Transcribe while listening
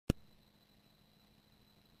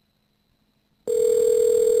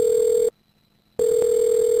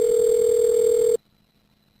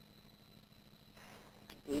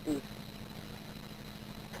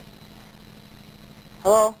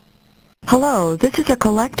Hello? Hello, this is a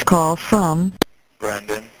collect call from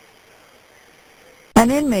Brendan.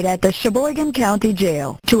 an inmate at the Sheboygan County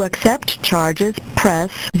Jail. To accept charges,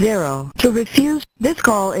 press 0. To refuse, this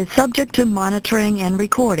call is subject to monitoring and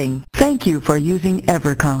recording. Thank you for using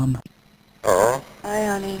Evercom. Oh? Hi,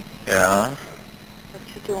 honey. Yeah? What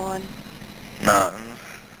you doing? Nothing.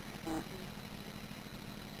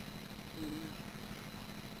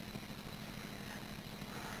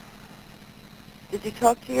 Did you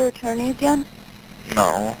talk to your attorney again?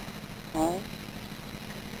 No. No.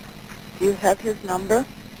 Do you have his number?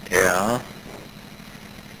 Yeah?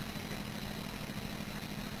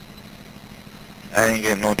 I didn't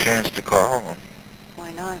get no chance to call him.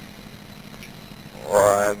 Why not?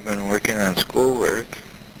 Well, I've been working on schoolwork.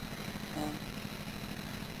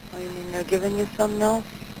 Oh, you mean they're giving you some now?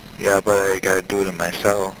 Yeah, but I gotta do it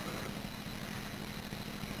myself.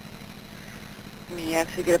 You mean you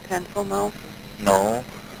actually get a pencil now? No.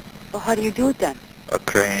 Well, how do you do it then? A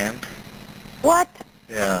crayon. What?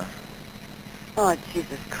 Yeah. Oh,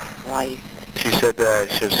 Jesus Christ. She said that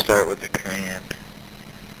I should start with a crayon.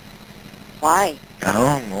 Why? I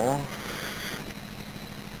don't know.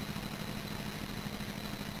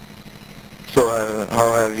 So,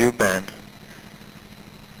 how have you been?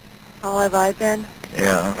 How have I been?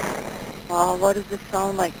 Yeah. Oh, what does it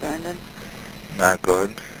sound like, Brendan? Not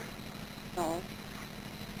good. No.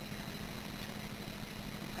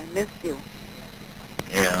 I miss you.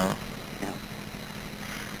 Yeah. Yeah.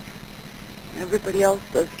 Everybody else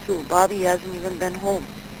does too. Bobby hasn't even been home.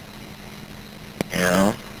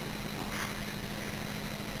 Yeah.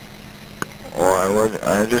 Well,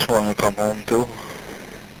 I just want to come home too.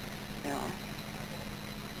 Yeah.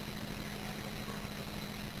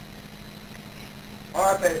 Oh,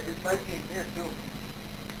 I bet it's my team here,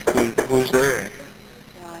 too. Who's there?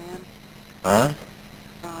 Brian. Huh?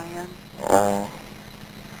 Brian. Oh.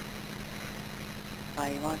 Why,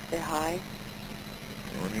 you want to say hi?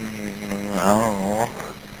 I don't know.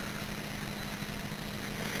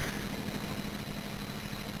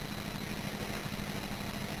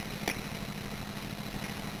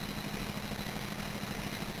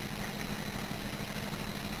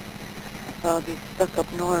 Bobby's stuck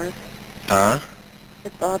up north. Huh?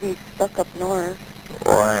 If Bobby's stuck up north.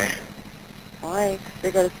 Why? Why? 'Cause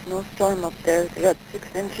they got a snowstorm up there. They got 6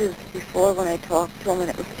 inches before when I talked to them, and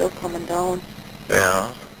it was still coming down.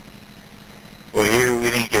 Yeah. Well, here we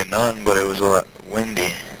didn't get none, but it was a lot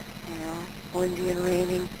windy. Windy and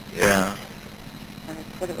raining. Yeah. And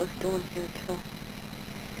that's what it was doing here, too.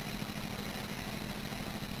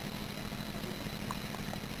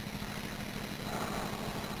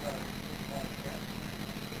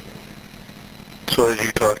 So did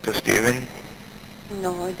you talk to Steven?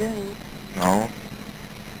 No, I didn't. No.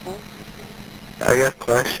 No? I got a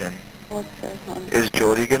question. What's that, hon? Is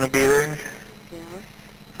Jody gonna be there? Yeah.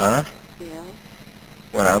 Huh? Yeah.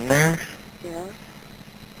 When I'm there? Yeah.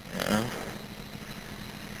 Yeah.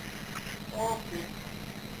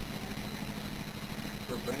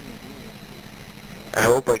 I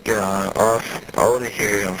hope I get off out of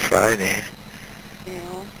here on Friday.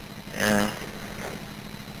 Yeah. Yeah.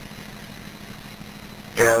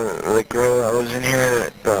 Yeah, the girl I was in here,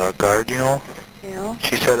 the guard, you know, Yeah.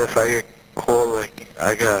 she said if I get cold, like,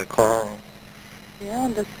 I gotta call them. Yeah,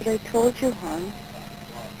 that's what I told you, hon.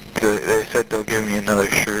 They said they'll give me another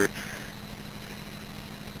shirt.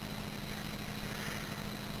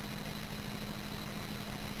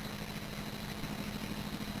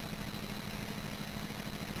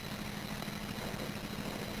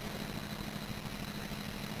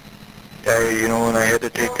 Yeah, you know when I had to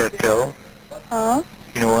take that pill? Huh?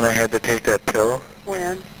 You know when I had to take that pill?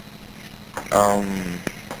 When?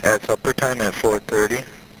 At supper time at 4:30.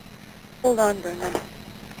 Hold on, Brendan.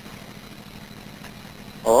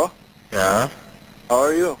 Hello? Yeah? How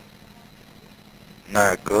are you?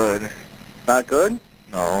 Not good. Not good?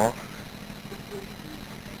 No.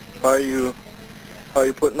 How are you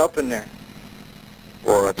putting up in there?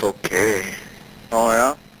 Well, it's okay. Oh,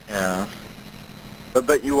 yeah? Yeah. I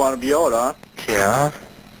bet you want to be out, huh? Yeah?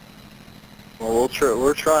 Well,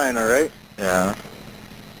 we're trying, all right? Yeah.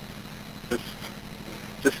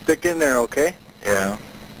 Just stick in there, okay? Yeah.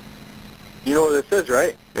 You know what this is,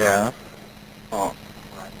 right? Yeah. Oh.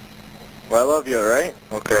 Well, I love you, all right?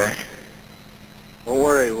 Okay. Don't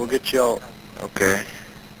worry, we'll get you out. Okay.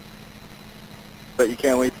 Bet you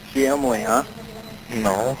can't wait to see Emily, huh?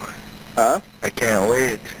 No. Huh? I can't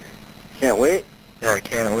wait. Can't wait? Yeah, I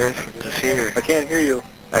can't wait to see her. I can't hear you.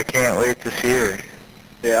 I can't wait to see her.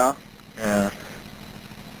 Yeah? Yeah.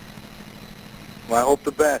 Well, I hope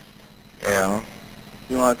the best. Yeah.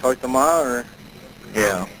 You want to talk to Ma, or?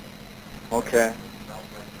 Yeah. Okay.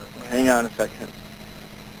 Hang on a second.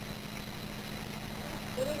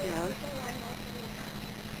 Yes.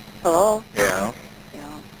 Hello? Yeah.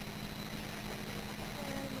 Yeah.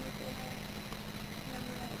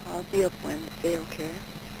 I'll be up Wednesday, okay?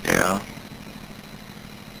 Yeah.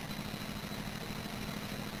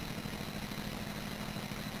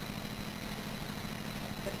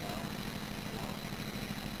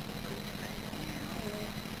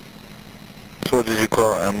 So did you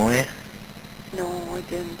call Emily? No, I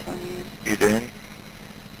didn't, honey. You didn't?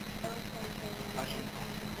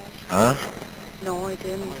 Huh? No, I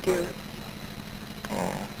didn't, dear.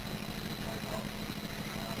 Oh.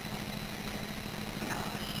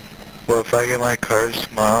 Well, if I get my cards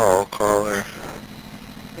tomorrow, I'll call her.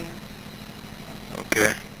 Okay.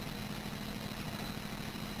 Okay.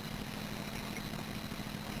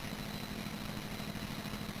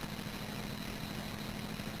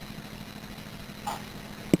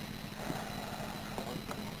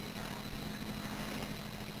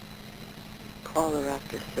 Call her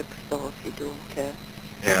after 6, though, if you do, okay?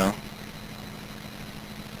 Yeah.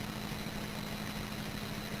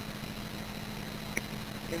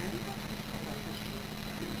 Okay.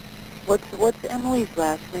 What's Emily's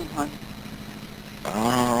last name, hon?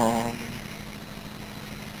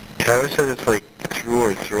 Travis said it's like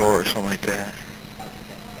throw or something like that.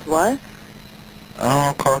 What? I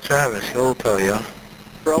don't know, call Travis, he'll tell you.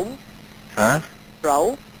 Bro? Huh?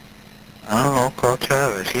 Bro? I don't know, call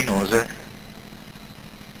Travis, he knows it.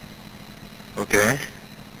 Okay?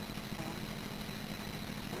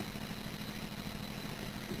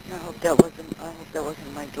 I hope that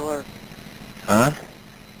wasn't my door. Huh?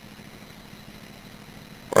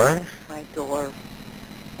 What? My door.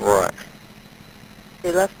 What?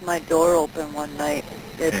 They left my door open one night.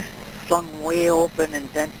 It Yeah. flung way open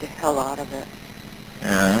and bent the hell out of it.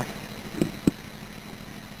 Yeah.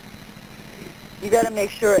 You gotta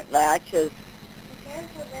make sure it latches.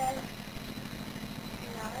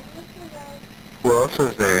 Who else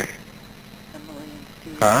is there? Emily and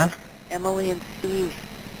Steve. Huh? Emily and Steve.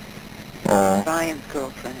 Oh. Brian's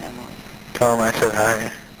girlfriend, Emily. Tell him I said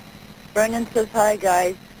hi. Brendan says hi,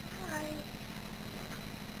 guys.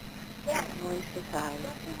 Emily says hi.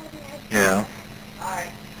 Yeah.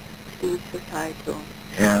 Steve says hi to him.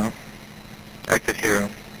 Yeah. I could hear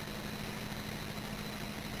him.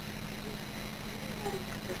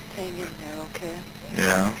 Just hang in there, okay?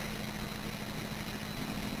 Yeah.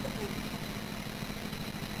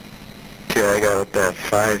 Yeah, I got up at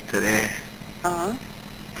 5 today. Uh-huh.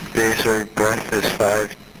 They served breakfast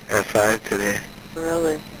at 5 today.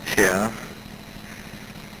 Really? Yeah.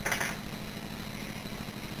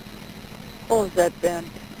 What was that, Ben?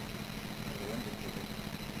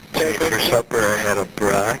 See, for supper I had a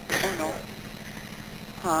brat. Oh, no.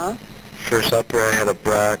 Huh? For supper I had a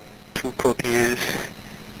brat, 2 cookies,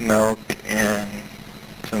 milk, and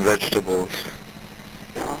some vegetables.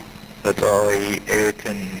 Oh. That's all I ate,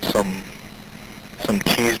 and some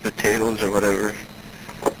cheese potatoes or whatever.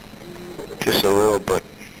 Just a little, but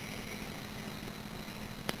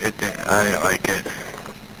I didn't like it.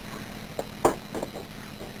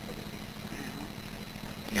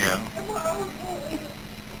 Yeah.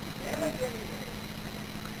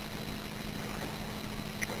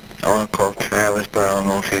 I want to call Travis, but I don't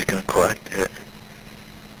know if he's going to collect it.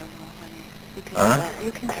 I don't know, honey. You can Huh? try.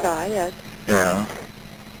 You can try it. Yeah.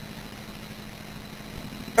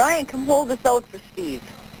 Brian, come hold this out for Steve.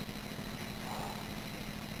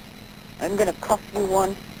 I'm going to cuff you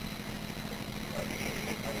one.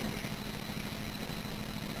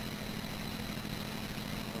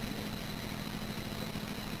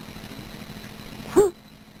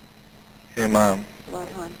 Hey, Mom. What,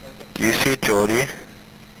 hon? Do you see Jody?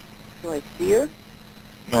 Do I see her?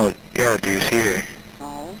 No, yeah, do you see her?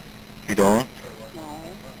 No. You don't? No.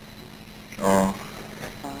 Oh.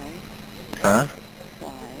 Why? Huh?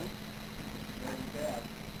 Why?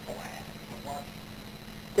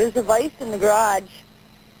 There's a vise in the garage.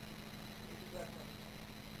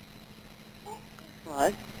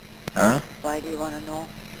 What? Huh? Why do you want to know?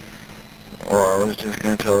 Well, I was just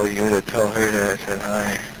going to tell you to tell her that I said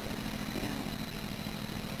hi. Yeah.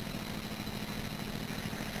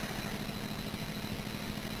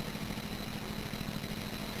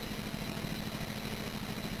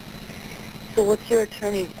 So what's your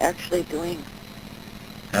attorney actually doing?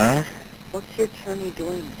 Huh? What's your attorney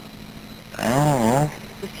doing? I don't know.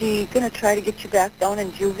 Is he going to try to get you back down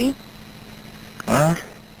in juvie? Huh?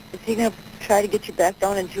 Is he going to try to get you back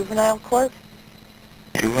down in juvenile court?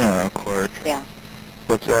 Juvenile court? Yeah.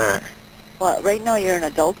 What's that? Well, right now you're in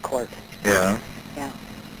adult court. Yeah. Yeah.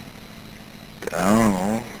 I don't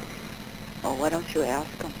know. Well, why don't you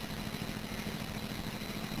ask him?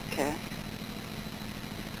 Okay.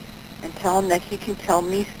 And tell him that he can tell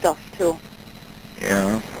me stuff, too.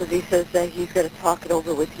 Yeah. Because he says that he's going to talk it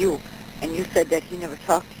over with you. And you said that he never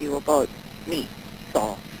talked to you about me,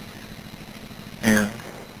 so Yeah.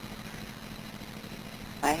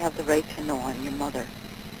 I have the right to know I'm your mother.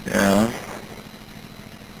 Yeah.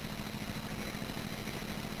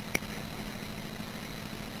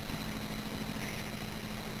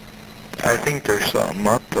 I think there's something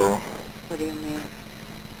up, though. What do you mean?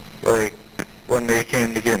 Like, when they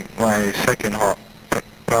came to get my second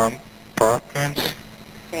paw prints,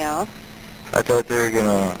 Yeah? I thought they were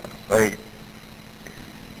gonna, like,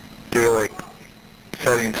 they were, like,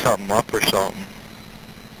 setting something up or something.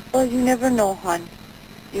 Well, you never know, hon.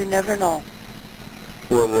 You never know.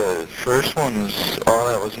 Well, the first one was, all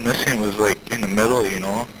that was missing was, like, in the middle, you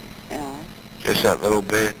know? Yeah, Just that little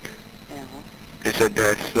bit. yeah. They said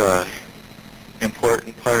that's the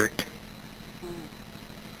important part.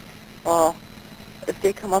 Well, if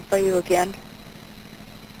they come up by you again,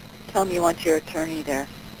 tell them you want your attorney there.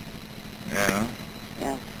 Yeah.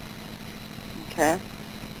 Yeah. Okay?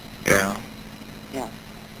 Yeah. Yeah.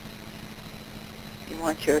 You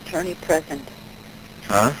want your attorney present.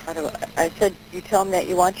 Huh? I said you tell them that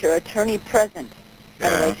you want your attorney present. Yeah.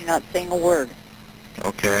 Otherwise you're not saying a word.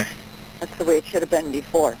 Okay. That's the way it should have been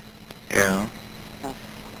before. Yeah.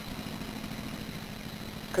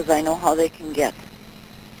 Because I know how they can get.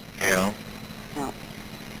 Yeah. Yeah.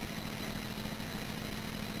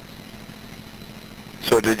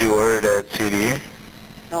 So did you order that CD?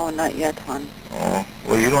 No, not yet, hon. Oh,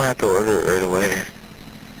 well, you don't have to order it right away.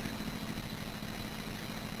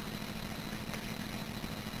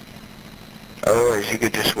 Otherwise, you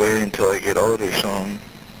could just wait until I get out or something.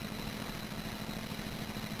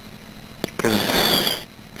 Because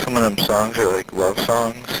some of them songs are like love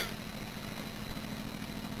songs.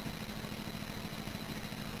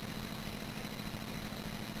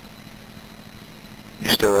 You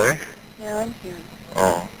still there? Yeah, I'm here.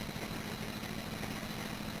 Oh.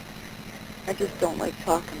 I just don't like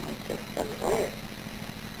talking like this, that's all.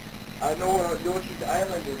 I know what she's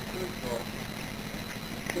Islander too,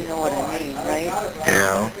 so. You know what I mean, right?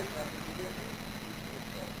 Yeah.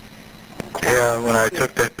 Yeah, when I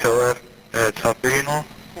took that pill at supper, you know,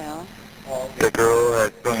 Yeah. the girl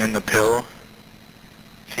that brought in the pill,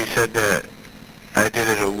 she said that I did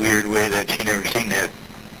it a weird way that she never seen it.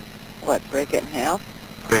 What, break it in half?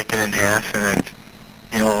 Break it in half and then,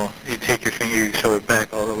 you know, you take your finger, you shove it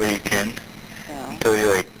back all the way you can Yeah. until you,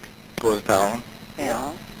 like, goes down.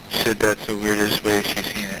 Yeah. She said that's the weirdest way she's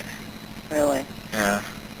seen it. Really? Yeah.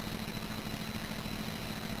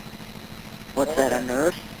 What's that, a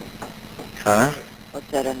nurse? Huh? What's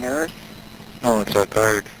that, a nurse? No, it's a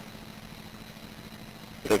guard.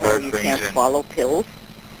 The guard You brings can't in. swallow pills?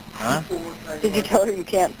 Huh? Did you tell her you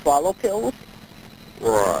can't swallow pills?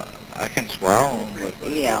 Well, I can swallow them,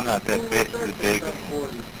 but Yeah. I'm not that big.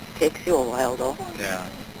 Takes you a while, though. Yeah.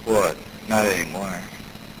 What? Not anymore.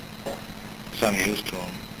 So I'm used to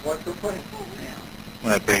them. What's the point? Yeah.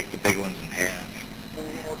 When I break the big ones in half.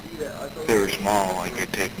 If they were small, I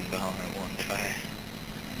could take them down at one try.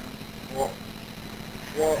 Well,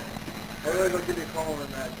 I really go give you a call on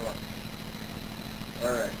that, but.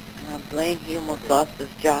 Alright. Blaine, he almost lost his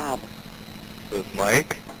job. With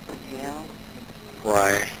Mike? Yeah.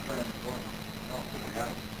 Why?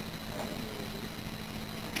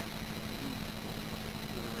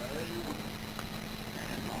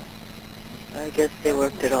 I guess they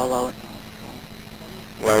worked it all out.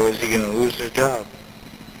 Why was he going to lose his job?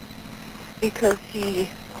 Because he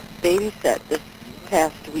babysat this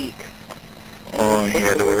past week. Oh, and he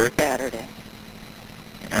had to work? Saturday.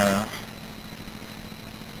 Yeah.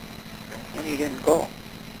 And he didn't go.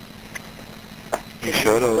 He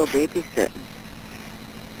should Still have. babysitting.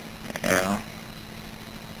 Yeah.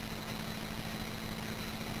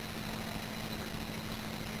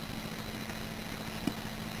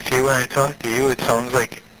 See, when I talk to you, it sounds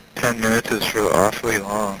like 10 minutes is real awfully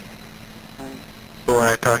long. But when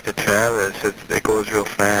I talk to Travis, it goes real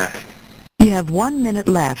fast. You have 1 minute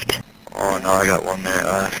left. Oh, now I got 1 minute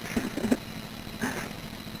left.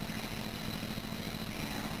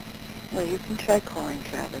 Well, you can try calling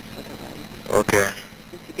Travis otherwise. Okay.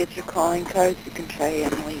 If you get your calling cards, you can try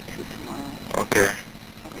Emily too tomorrow. Okay.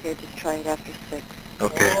 Okay, just try it after 6.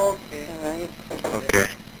 Okay. All right? Okay.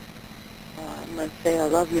 I'm going to say I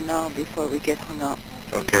love you now before we get hung up.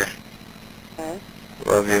 Okay. Okay?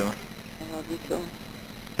 Love you. I love you too.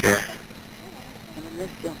 Yeah. I'm going to miss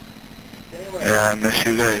you. Yeah, I miss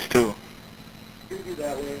you guys too. You do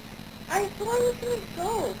that way. I thought I was going to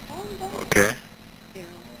go. Calm down. Okay. Yeah.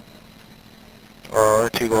 Well, I'll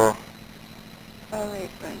let you go. All right,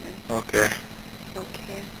 Brendan. Okay.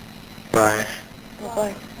 Okay. Bye.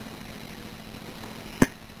 Bye-bye.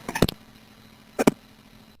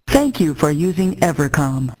 Thank you for using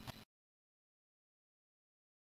Evercom.